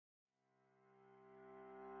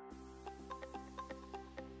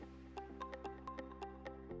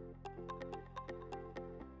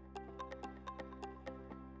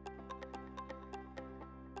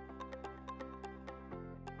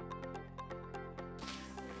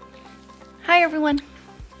Hi everyone.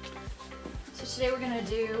 So today we're gonna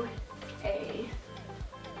do a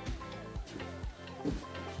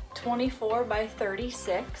 24 by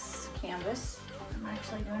 36 canvas. I'm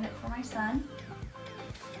actually doing it for my son.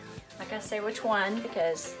 I'm not gonna say which one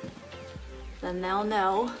because then they'll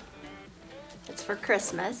know it's for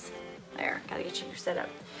Christmas. There, gotta get you set up.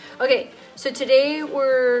 Okay, so today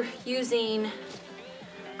we're using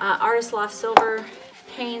Artist Loft Silver,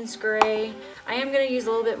 Payne's Gray. I am going to use a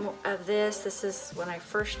little bit more of this. This is when I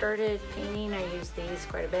first started painting. I used these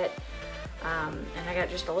quite a bit. And I got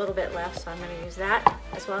just a little bit left, so I'm going to use that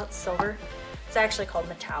as well. It's silver. It's actually called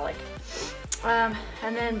metallic. And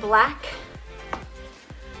then black,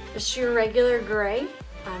 just your regular gray,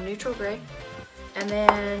 neutral gray. And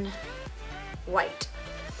then white.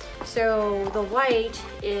 So the white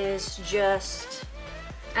is just,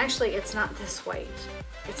 actually it's not this white.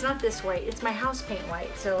 It's not this white, it's my house paint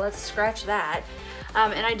white, so let's scratch that.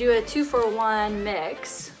 And I do a 2-for-1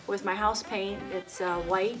 mix with my house paint. It's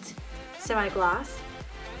white, semi-gloss,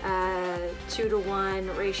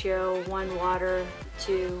 2-to-1 ratio, 1 water,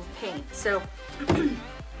 2 paint. So, and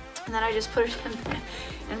then I just put it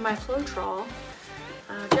in my Floetrol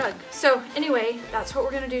jug. So anyway, that's what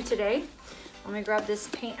we're gonna do today. Let me grab this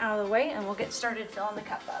paint out of the way and we'll get started filling the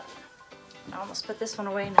cup up. I almost put this one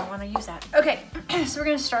away and I want to use that. Okay, so we're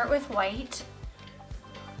going to start with white.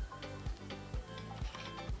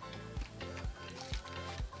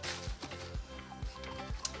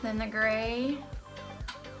 Then the gray.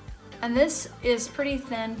 And this is pretty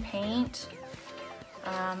thin paint.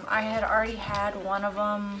 I had already had one of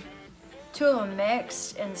them, 2 of them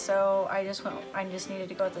mixed, and so I just needed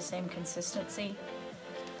to go with the same consistency.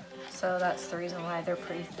 So that's the reason why they're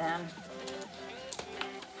pretty thin.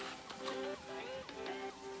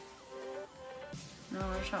 No,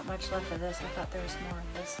 there's not much left of this. I thought there was more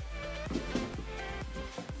of this.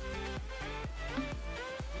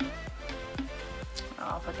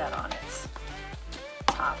 I'll put that on its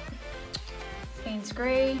top. Payne's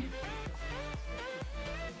Gray.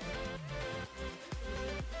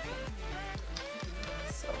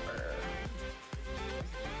 Silver.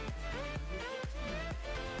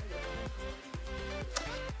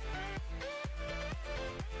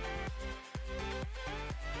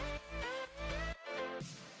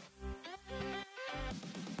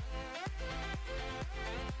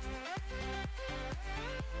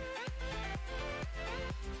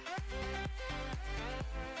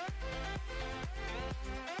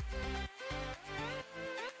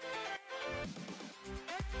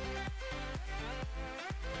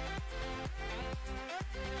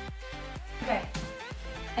 Okay,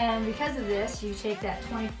 and because of this, you take that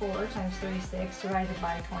 24 times 36 divided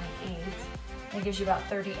by 28, and it gives you about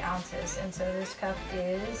 30 ounces. And so this cup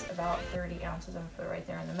is about 30 ounces. I'm gonna put it right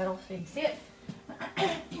there in the middle so you can see it.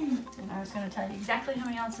 And I was gonna tell you exactly how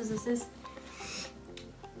many ounces this is.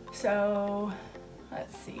 So,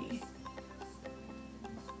 let's see.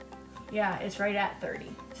 Yeah, it's right at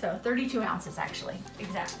 30. So 32 ounces actually,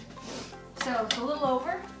 exact. So it's a little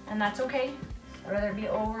over, and that's okay. I'd rather be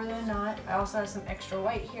over than not. I also have some extra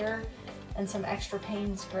white here and some extra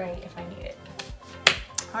Payne's Gray if I need it.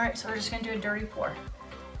 All right, so we're just gonna do a dirty pour.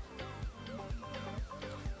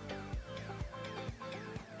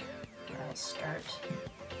 I'll start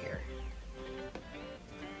here.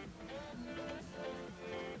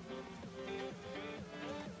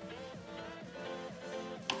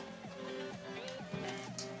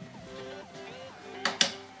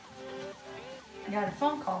 I got a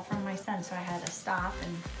phone call from my son, so I had to stop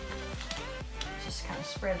and just kind of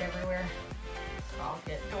spread everywhere. So I'll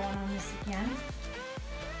get going on this again.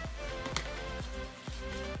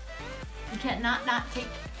 You can't not take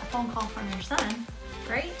a phone call from your son,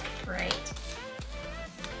 right? Right.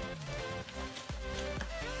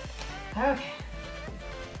 Okay.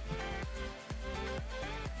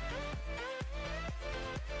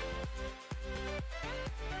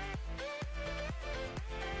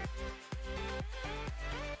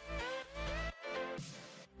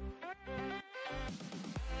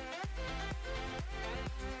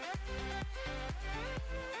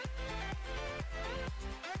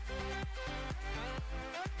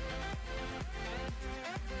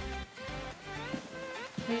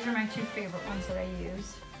 These are my 2 favorite ones that I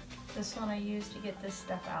use. This one I use to get this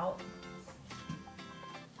stuff out.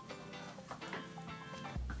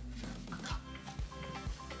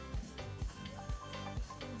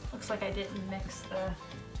 Looks like I didn't mix the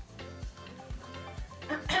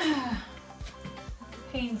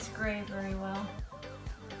Payne's Gray very well.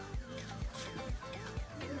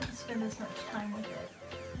 I didn't spend as much time with it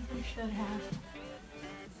as we should have.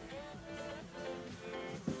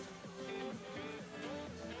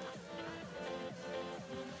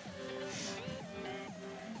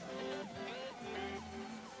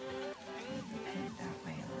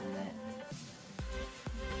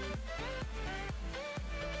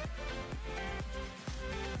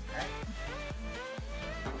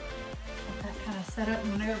 set up.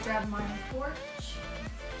 I'm gonna go grab my torch.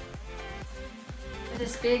 For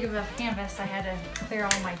this big of a canvas, I had to clear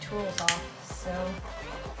all my tools off, so.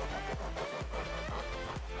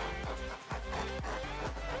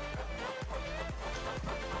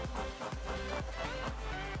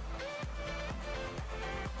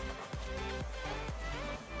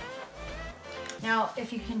 Now,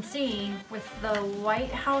 if you can see, with the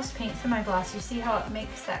white house paint semi-gloss, you see how it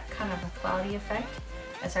makes that kind of a cloudy effect?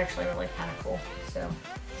 That's actually really kind of cool, so.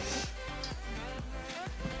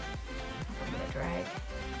 I'm gonna drag.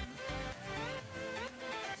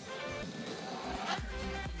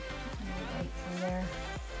 Right from there.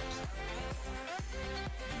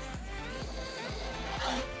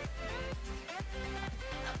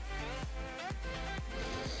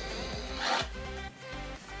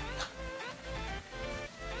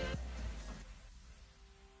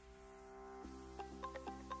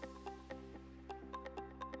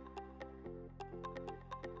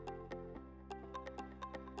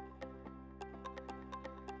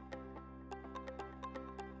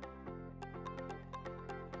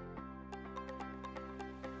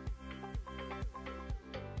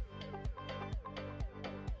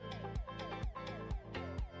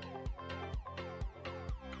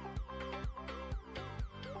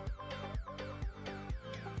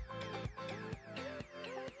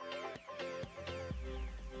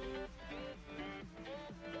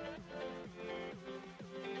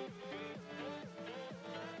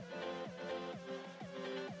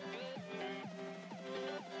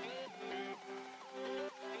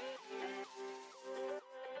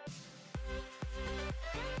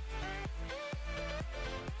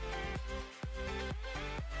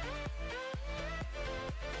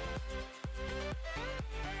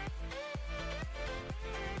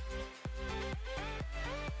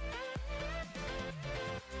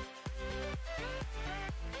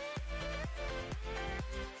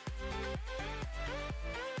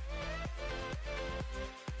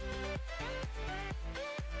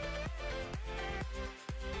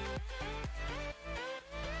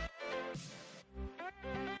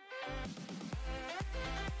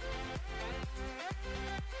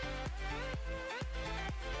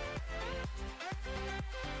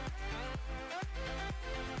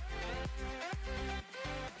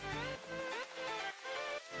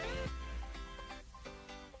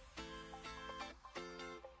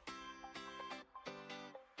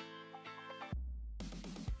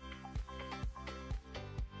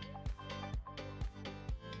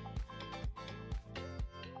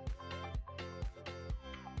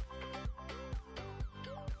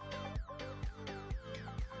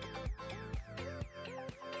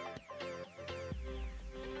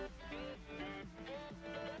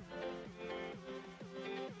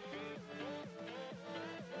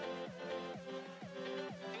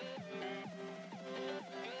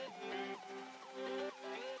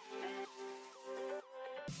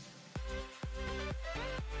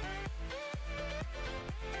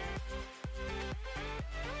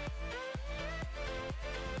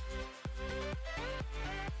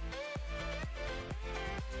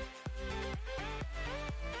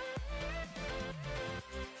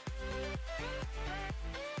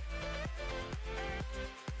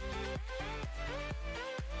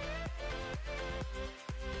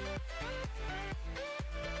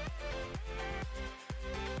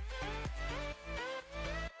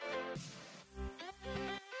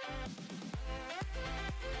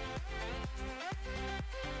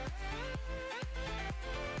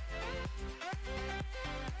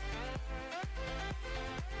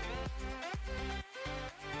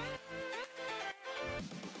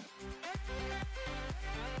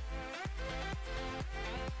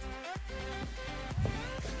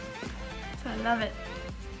 I love it.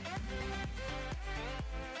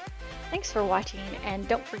 Thanks for watching, and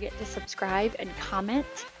don't forget to subscribe and comment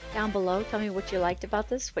down below. Tell me what you liked about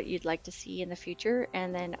this, what you'd like to see in the future,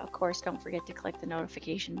 and then of course don't forget to click the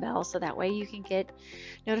notification bell so that way you can get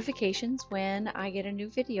notifications when I get a new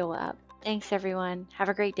video up. Thanks everyone. Have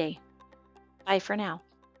a great day. Bye for now.